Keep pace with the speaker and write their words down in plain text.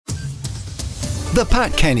The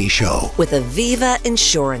Pat Kenny Show with Aviva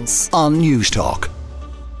Insurance on News Talk.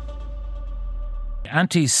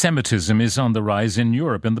 Anti-Semitism is on the rise in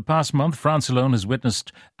Europe. In the past month, France alone has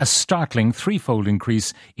witnessed a startling threefold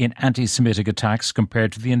increase in anti-Semitic attacks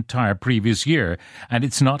compared to the entire previous year. And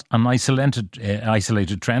it's not an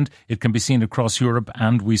isolated trend. It can be seen across Europe,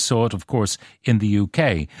 and we saw it, of course, in the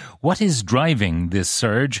UK. What is driving this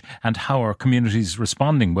surge, and how are communities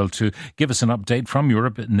responding? Well, to give us an update from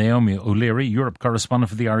Europe, Naomi O'Leary, Europe Correspondent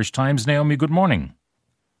for the Irish Times. Naomi, good morning.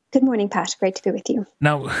 Good morning, Pat. Great to be with you.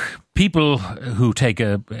 Now, people who take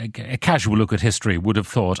a casual look at history would have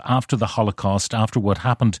thought after the Holocaust, after what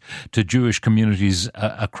happened to Jewish communities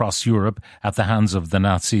across Europe at the hands of the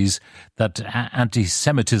Nazis, that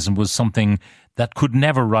anti-Semitism was something that could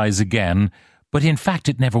never rise again. But in fact,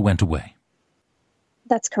 it never went away.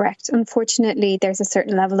 That's correct. Unfortunately, there's a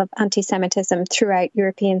certain level of anti-Semitism throughout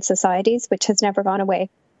European societies, which has never gone away.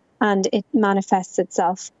 And it manifests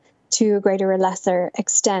itself to a greater or lesser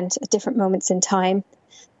extent at different moments in time.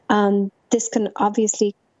 This can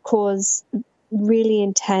obviously cause really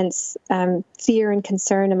intense fear and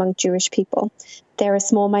concern among Jewish people. They're a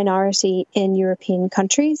small minority in European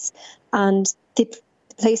countries, and the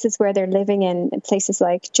places where they're living in places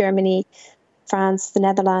like Germany, France, the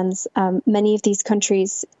Netherlands, many of these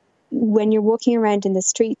countries, when you're walking around in the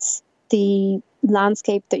streets, the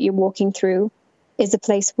landscape that you're walking through is a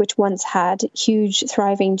place which once had huge,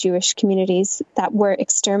 thriving Jewish communities that were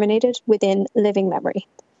exterminated within living memory.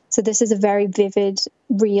 So this is a very vivid,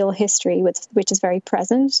 real history which is very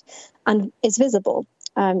present and is visible.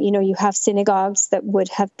 You have synagogues that would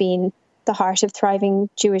have been the heart of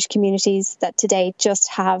thriving Jewish communities that today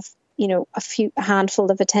just have, a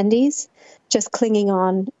handful of attendees just clinging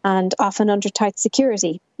on, and often under tight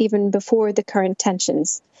security, even before the current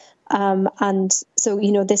tensions. And so,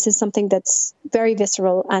 this is something that's very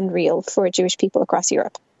visceral and real for Jewish people across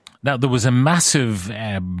Europe. Now, there was a massive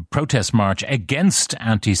protest march against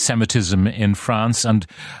anti-Semitism in France. And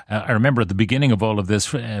I remember at the beginning of all of this,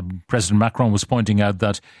 President Macron was pointing out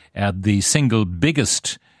that the single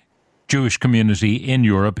biggest Jewish community in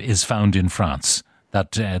Europe is found in France,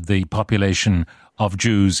 that the population of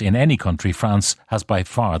Jews in any country, France has by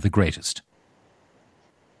far the greatest.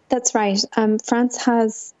 That's right. France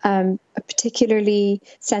has a particularly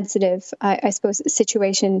sensitive, I suppose,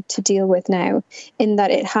 situation to deal with now, in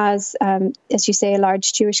that it has, as you say, a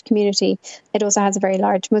large Jewish community. It also has a very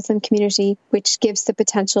large Muslim community, which gives the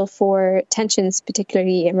potential for tensions,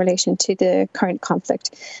 particularly in relation to the current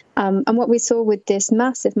conflict. And what we saw with this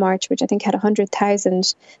massive march, which I think had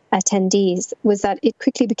 100,000 attendees, was that it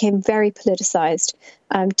quickly became very politicized.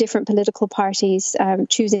 Different political parties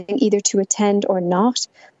choosing either to attend or not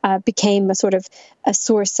became a sort of a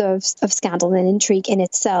source of scandal and intrigue in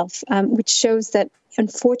itself, which shows that,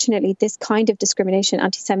 unfortunately, this kind of discrimination,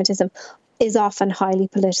 anti-Semitism, is often highly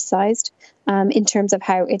politicized in terms of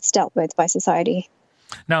how it's dealt with by society.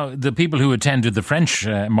 Now, the people who attended the French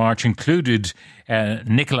march included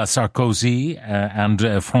Nicolas Sarkozy and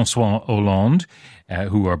François Hollande,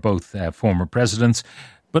 who are both former presidents,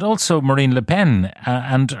 but also Marine Le Pen,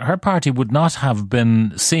 and her party would not have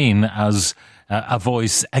been seen as a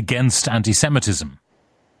voice against anti-Semitism.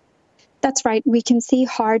 That's right. We can see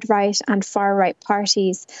hard right and far right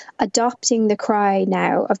parties adopting the cry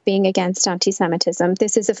now of being against anti-Semitism.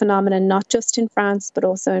 This is a phenomenon not just in France, but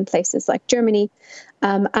also in places like Germany.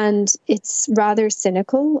 And it's rather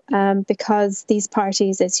cynical because these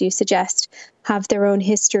parties, as you suggest, have their own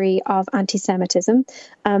history of anti-Semitism.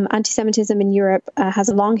 Anti-Semitism in Europe has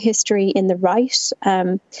a long history in the right.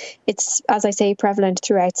 It's, as I say, prevalent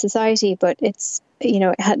throughout society, but it's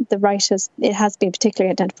it has been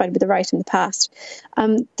particularly identified with the right in the past.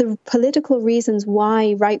 The political reasons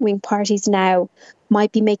why right-wing parties now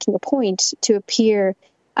might be making a point to appear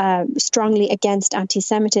strongly against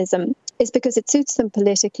anti-Semitism is because it suits them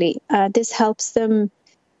politically. This helps them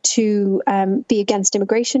to be against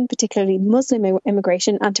immigration, particularly Muslim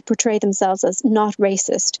immigration, and to portray themselves as not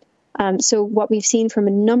racist. So what we've seen from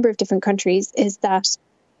a number of different countries is that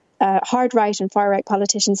hard right and far right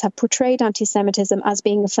politicians have portrayed anti-Semitism as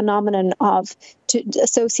being a phenomenon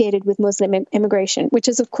associated with Muslim immigration, which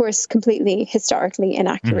is, of course, completely historically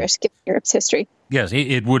inaccurate given Europe's history. Yes,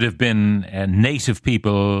 it would have been native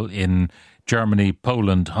people in Germany,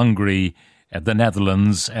 Poland, Hungary, the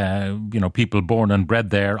Netherlands, people born and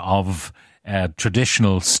bred there of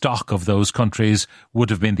traditional stock of those countries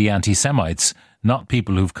would have been the anti-Semites, not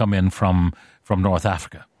people who've come in from North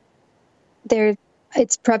Africa.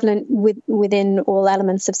 It's prevalent within all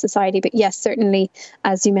elements of society. But yes, certainly,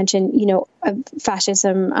 as you mentioned,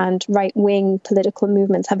 fascism and right-wing political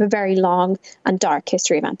movements have a very long and dark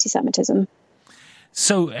history of anti-Semitism.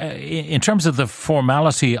 So in terms of the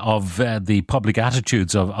formality of the public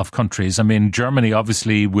attitudes of countries, I mean, Germany,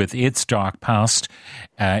 obviously, with its dark past,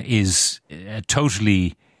 is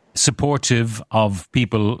totally supportive of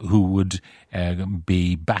people who would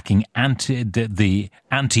be backing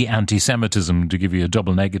anti-Semitism, to give you a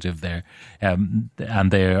double negative there,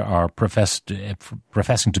 and they are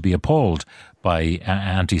professing to be appalled by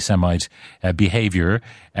anti-Semite behaviour.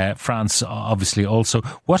 France, obviously, also.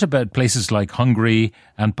 What about places like Hungary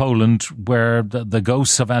and Poland, where the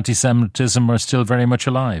ghosts of anti-Semitism are still very much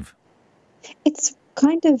alive? It's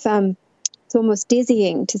kind of it's almost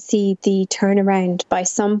dizzying to see the turnaround by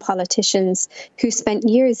some politicians who spent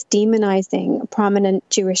years demonizing a prominent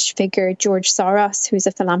Jewish figure, George Soros, who's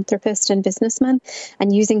a philanthropist and businessman,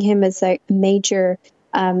 and using him as a major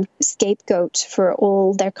scapegoat for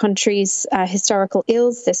all their country's historical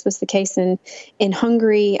ills. This was the case in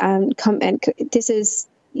Hungary. This is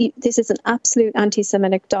an absolute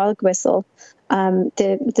anti-Semitic dog whistle.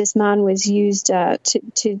 This man was used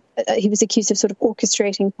he was accused of sort of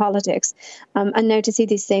orchestrating politics, and now to see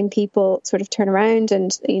these same people sort of turn around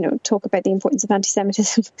and talk about the importance of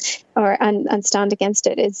anti-Semitism and stand against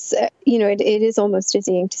it is it is almost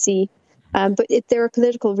dizzying to see. But there are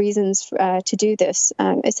political reasons to do this.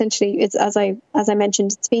 Essentially, it's as I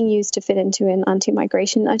mentioned, it's being used to fit into an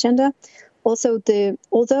anti-migration agenda. Also,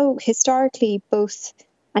 although historically both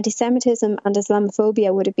anti-Semitism and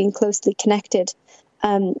Islamophobia would have been closely connected,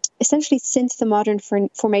 essentially since the modern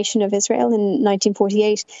formation of Israel in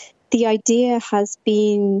 1948, the idea has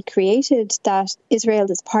been created that Israel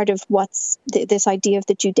is part of this idea of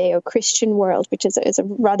the Judeo-Christian world, which is a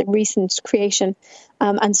rather recent creation,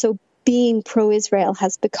 and so being pro-Israel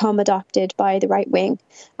has become adopted by the right wing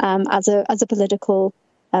as a political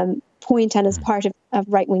point and as part of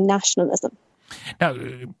right-wing nationalism. Now,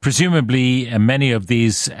 presumably, many of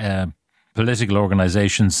these political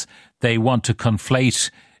organizations, they want to conflate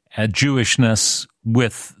Jewishness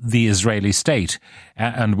with the Israeli state.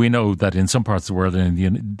 And we know that in some parts of the world,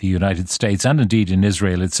 in the United States, and indeed in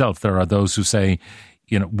Israel itself, there are those who say,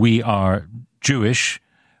 we are Jewish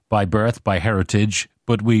by birth, by heritage,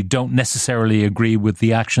 but we don't necessarily agree with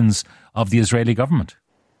the actions of the Israeli government.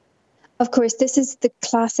 Of course, this is the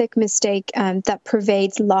classic mistake that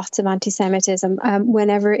pervades lots of anti-Semitism.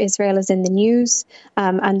 Whenever Israel is in the news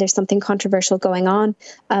and there's something controversial going on,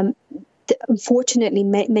 unfortunately,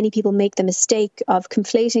 many people make the mistake of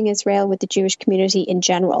conflating Israel with the Jewish community in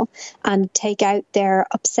general and take out their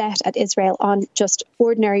upset at Israel on just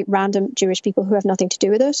ordinary, random Jewish people who have nothing to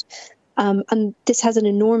do with it. And this has an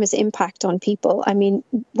enormous impact on people. I mean,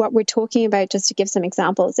 what we're talking about, just to give some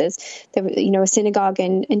examples, is that, a synagogue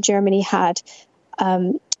in Germany had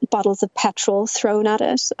bottles of petrol thrown at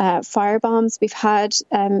it, firebombs. We've had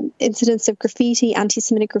incidents of graffiti,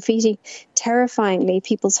 anti-Semitic graffiti, terrifyingly,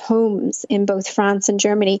 people's homes in both France and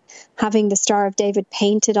Germany having the Star of David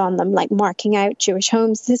painted on them, like marking out Jewish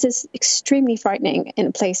homes. This is extremely frightening in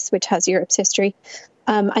a place which has Europe's history.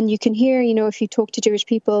 And you can hear, if you talk to Jewish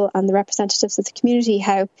people and the representatives of the community,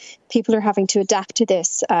 how people are having to adapt to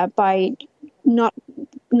this by not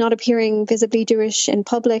appearing visibly Jewish in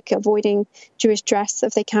public, avoiding Jewish dress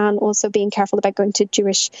if they can, also being careful about going to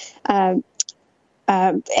Jewish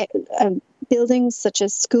buildings such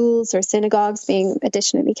as schools or synagogues, being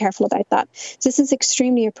additionally careful about that. So this is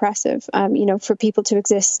extremely oppressive, for people to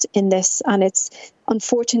exist in this. And it's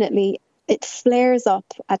unfortunately, it flares up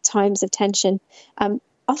at times of tension,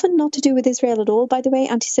 often not to do with Israel at all, by the way.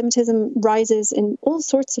 Anti-Semitism rises in all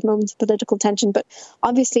sorts of moments of political tension, but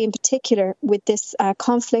obviously in particular with this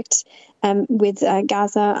conflict with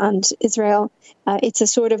Gaza and Israel, it's a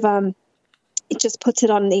sort of, it just puts it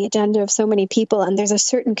on the agenda of so many people, and there's a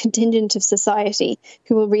certain contingent of society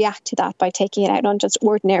who will react to that by taking it out on just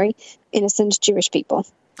ordinary, innocent Jewish people.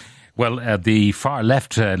 Well, the far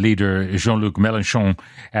left leader, Jean-Luc Mélenchon,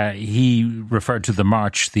 he referred to the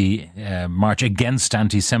march against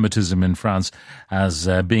anti-Semitism in France, as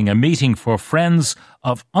being a meeting for friends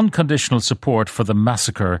of unconditional support for the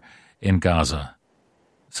massacre in Gaza.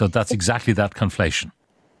 So that's exactly that conflation.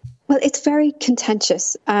 Well, it's very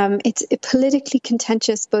contentious. It's politically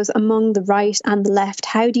contentious both among the right and the left.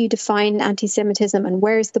 How do you define anti-Semitism, and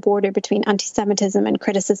where is the border between anti-Semitism and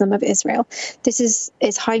criticism of Israel? This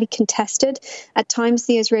is highly contested. At times,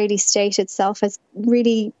 the Israeli state itself has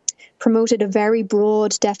really promoted a very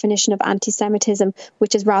broad definition of anti-Semitism,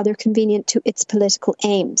 which is rather convenient to its political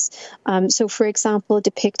aims. So, for example,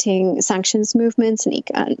 depicting sanctions movements and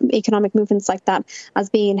economic movements like that as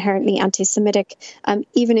being inherently anti-Semitic,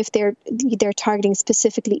 even if they're targeting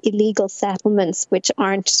specifically illegal settlements which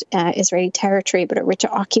aren't Israeli territory but which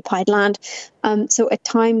are occupied land. So at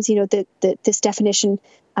times, this definition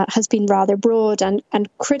has been rather broad, and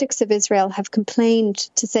critics of Israel have complained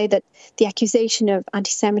to say that the accusation of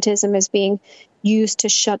anti-Semitism is being used to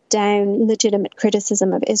shut down legitimate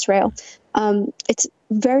criticism of Israel. It's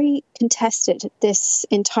very contested, this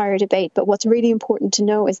entire debate, but what's really important to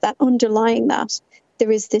know is that underlying that,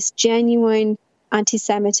 there is this genuine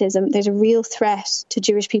anti-Semitism. There's a real threat to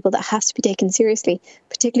Jewish people that has to be taken seriously,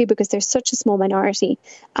 particularly because they're such a small minority,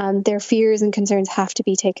 and their fears and concerns have to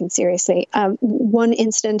be taken seriously. One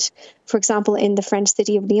incident, for example, in the French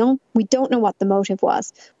city of Lyon, we don't know what the motive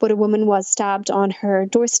was, but a woman was stabbed on her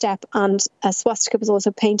doorstep and a swastika was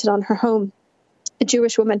also painted on her home. A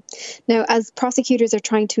Jewish woman. Now, as prosecutors are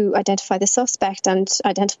trying to identify the suspect and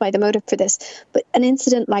identify the motive for this, but an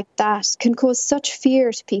incident like that can cause such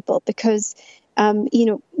fear to people because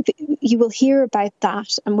you will hear about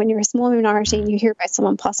that. And when you're a small minority and you hear about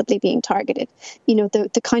someone possibly being targeted,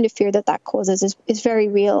 the kind of fear that causes is very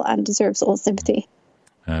real and deserves all sympathy.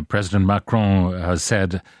 President Macron has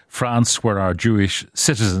said, France, where our Jewish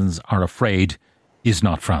citizens are afraid, is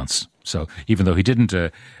not France. So even though he didn't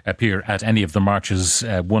appear at any of the marches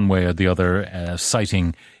one way or the other,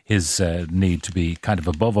 citing his need to be kind of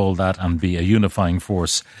above all that and be a unifying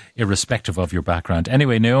force, irrespective of your background.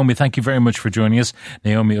 Anyway, Naomi, thank you very much for joining us.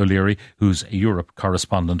 Naomi O'Leary, who's a Europe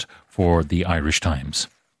correspondent for the Irish Times.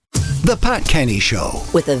 The Pat Kenny Show.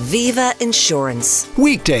 With Aviva Insurance.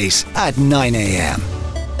 Weekdays at 9 a.m.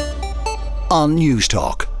 on News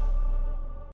Talk.